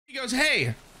He goes,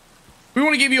 hey, we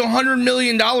want to give you $100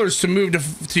 million to move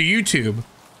to YouTube.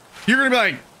 You're going to be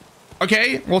like,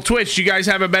 okay, well, Twitch, you guys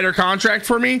have a better contract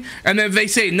for me? And then if they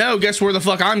say no, guess where the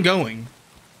fuck I'm going?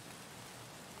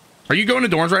 Are you going to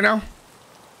dorms right now?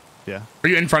 Yeah. Are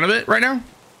you in front of it right now?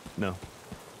 No.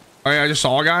 Oh, yeah, I just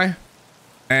saw a guy.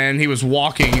 And he was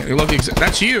walking. It looked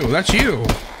that's you. That's you.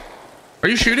 Are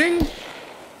you shooting?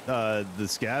 The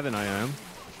scav and I am.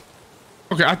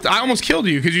 Okay, I almost killed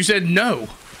you because you said no.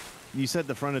 You said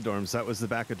the front of dorms. That was the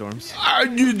back of dorms.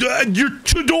 You're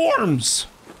two dorms.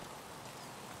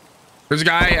 There's a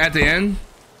guy at the end.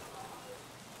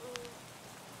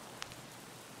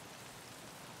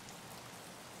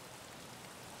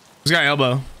 There's a guy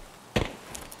elbow.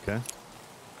 Okay.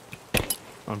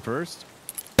 On first.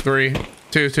 3,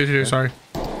 2, Okay. sorry.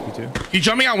 You too. You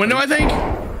jumping out window, I think?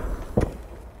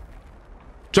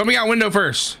 Jumping out window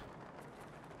first.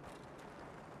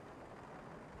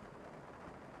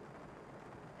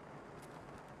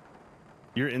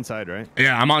 You're inside, right?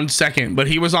 Yeah, I'm on second, but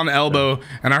he was on the elbow,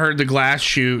 and I heard the glass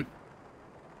shoot,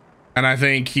 and I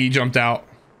think he jumped out.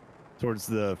 Towards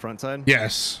the front side?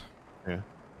 Yes. Yeah.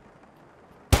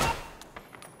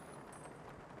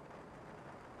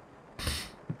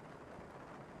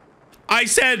 I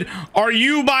said, are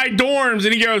you by dorms?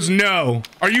 And he goes, no.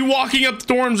 Are you walking up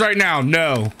the dorms right now?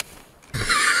 No.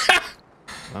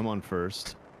 I'm on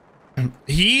first.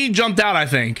 He jumped out, I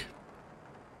think.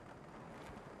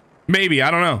 Maybe,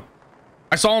 I don't know.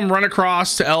 I saw him run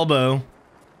across to elbow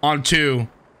on 2. And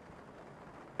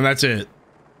that's it.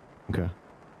 Okay.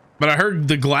 But I heard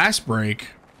the glass break.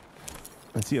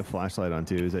 I see a flashlight on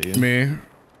 2. Is that you? Me.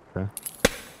 Okay.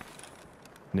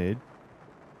 Nade.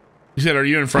 You said, are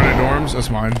you in front of dorms? That's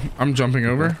mine. I'm jumping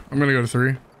over. I'm gonna go to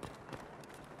 3.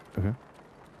 Okay.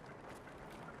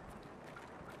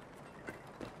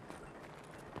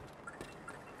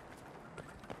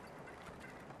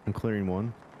 I'm clearing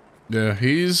 1. Yeah,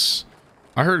 he's...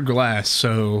 I heard glass,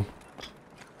 so...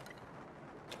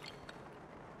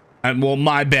 well,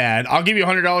 my bad. I'll give you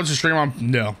 $100 to stream on...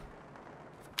 No.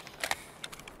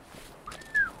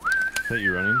 Is that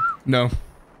you running? No.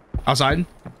 Outside?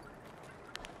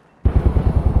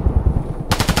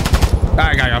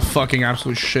 That guy got fucking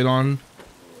absolute shit on.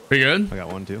 Are you good? I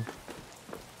got 1 too.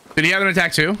 Did he have an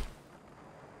attack too?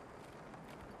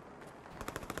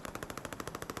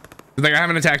 Did that guy have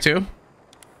an attack too?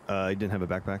 He didn't have a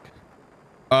backpack.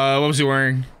 What was he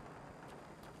wearing?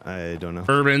 I don't know.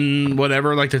 Urban,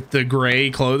 whatever, like the gray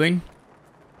clothing?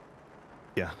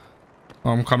 Yeah.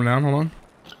 Oh, I'm coming down, hold on.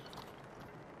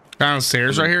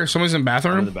 Downstairs right here. Someone's in the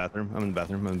bathroom? I'm in the bathroom. I'm in the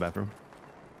bathroom. I'm in the bathroom.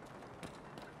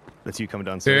 That's you coming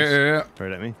downstairs. Yeah.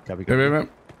 Right at me. Copy, Yeah, copy. yeah.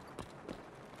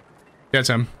 Yeah, it's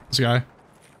him. This guy.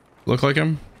 Look like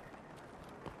him.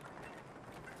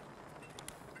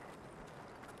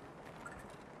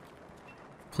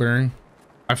 Clearing.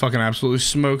 I fucking absolutely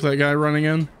smoked that guy running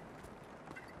in.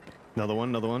 Another one.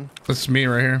 Another one. That's me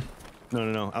right here. No,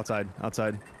 no, no. Outside.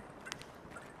 Outside.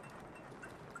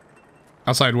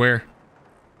 Outside where?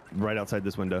 Right outside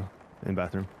this window in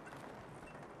bathroom.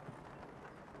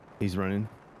 He's running.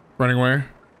 Running where?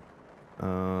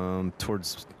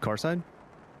 Towards car side.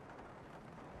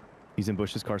 He's in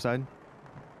bushes, car side.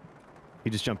 He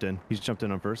just jumped in. He just jumped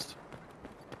in on first.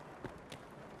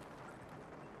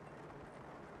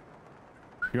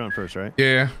 You're on first, right?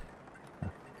 Yeah.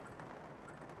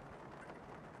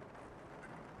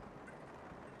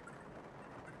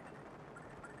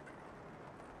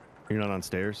 You're not on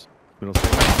stairs. Middle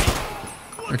stairs.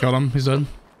 I killed him. He's dead.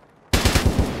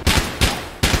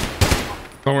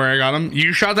 Don't worry, I got him.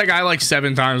 You shot that guy like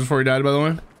 7 times before he died, by the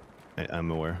way. I'm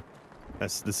aware.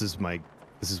 This is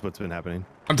what's been happening.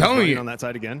 I'm telling you. On that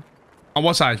side again. On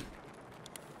what side?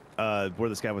 Where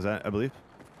this guy was at, I believe.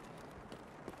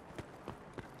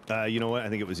 You know what? I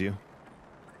think it was you.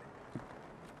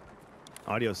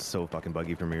 Audio's so fucking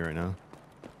buggy for me right now.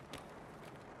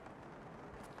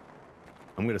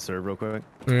 I'm gonna serve real quick.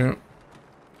 Yeah.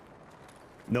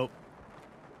 Nope.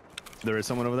 There is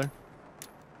someone over there.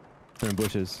 They're in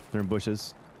bushes. They're in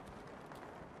bushes.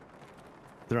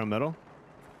 They're on metal.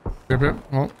 Yep.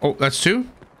 Oh, that's 2?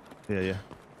 Yeah, yeah.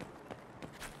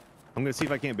 I'm gonna see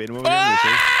if I can't bait him over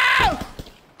here.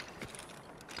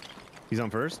 He's on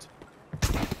first.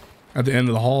 At the end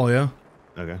of the hall, yeah.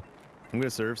 Okay. I'm gonna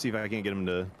serve, see if I can't get him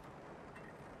to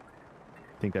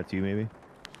think that's you, maybe.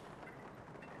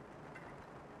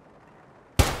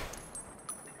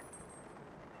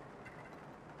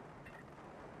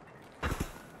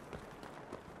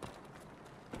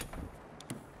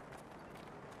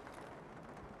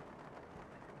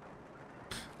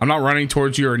 I'm not running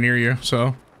towards you or near you,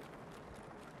 so.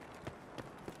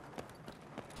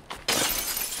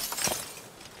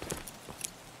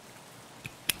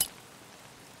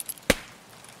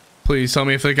 Please tell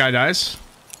me if the guy dies.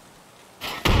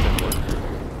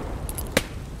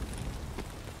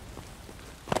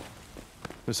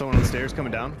 There's someone on the stairs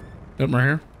coming down. Yep, right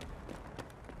here.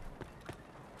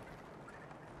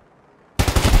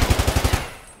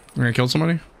 We're gonna kill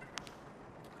somebody.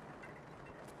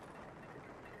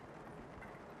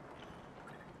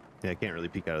 Yeah, I can't really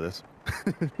peek out of this.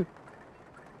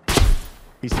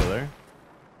 He's still there.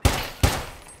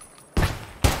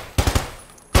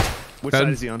 Which side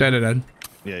is he on? Dead.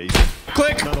 Yeah, he's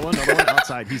Click! another one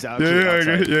outside. He's out.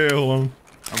 Outside. Yeah, hold on.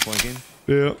 I'm flanking.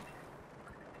 Yeah.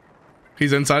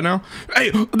 He's inside now. Hey,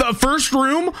 the first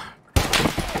room,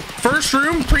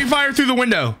 pre-fire through the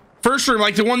window. First room,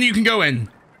 like the one that you can go in.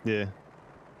 Yeah.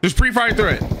 Just pre-fire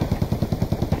through it.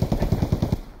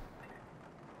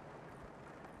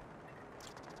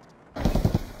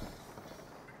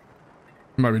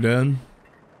 Might be dead.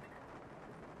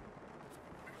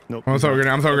 Nope. I'm throwing a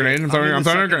grenade. I'm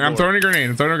throwing a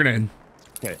grenade.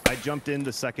 Okay, I jumped in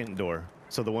the second door,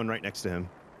 so the one right next to him.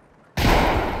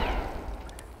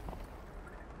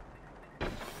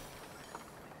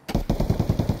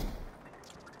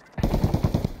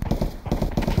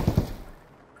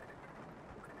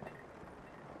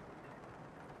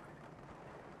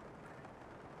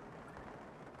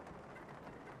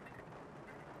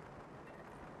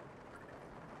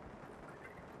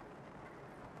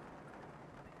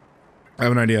 I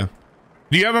have an idea.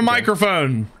 Do you have a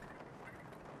microphone?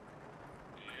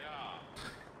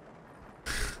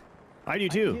 Yeah. I do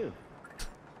too. There's a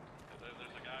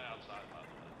guy outside, by the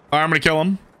way. All right, I'm gonna kill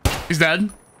him. He's dead.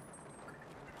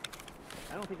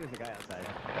 I don't think there's a guy outside.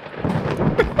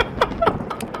 I'm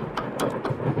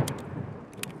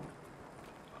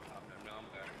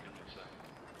back. Give me a second.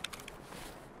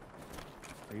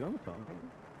 Are you on the phone?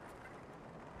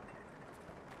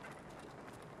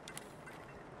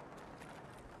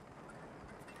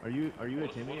 Are you a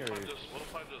Timmy or? What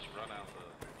if I just run out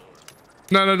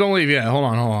the door? No, don't leave yet. Hold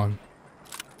on.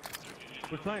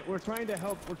 We're trying to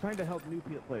help new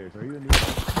players. Are you a new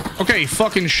player? Okay,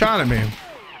 fucking shot at me.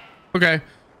 Okay.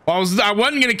 Well, I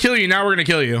wasn't gonna kill you. Now we're gonna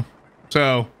kill you.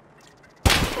 So.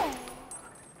 It's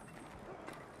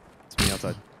me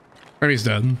outside. Maybe he's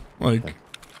dead. Like.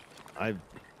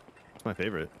 It's my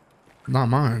favorite. Not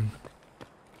mine.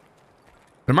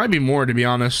 There might be more, to be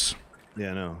honest.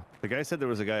 Yeah, no. The guy said there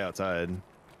was a guy outside.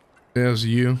 Yeah, it was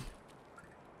you.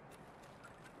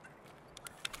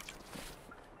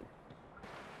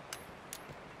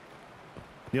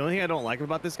 The only thing I don't like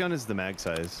about this gun is the mag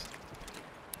size.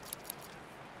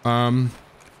 I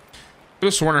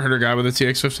just sworn I heard a guy with a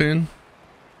TX-15.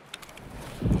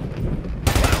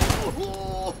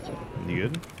 You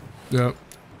good? Yep.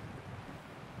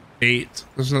 8.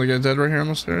 There's another guy dead right here on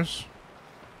the stairs.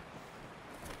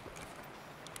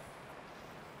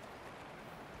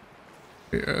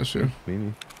 Yeah, sure.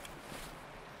 Maybe.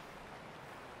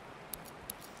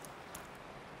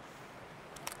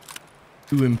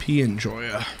 UMP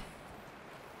enjoyer.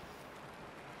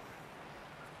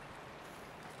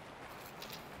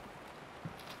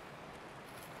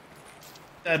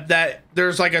 That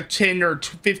there's like a 10 or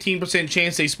 15%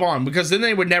 chance they spawn, because then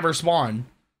they would never spawn.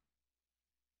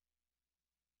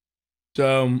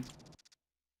 So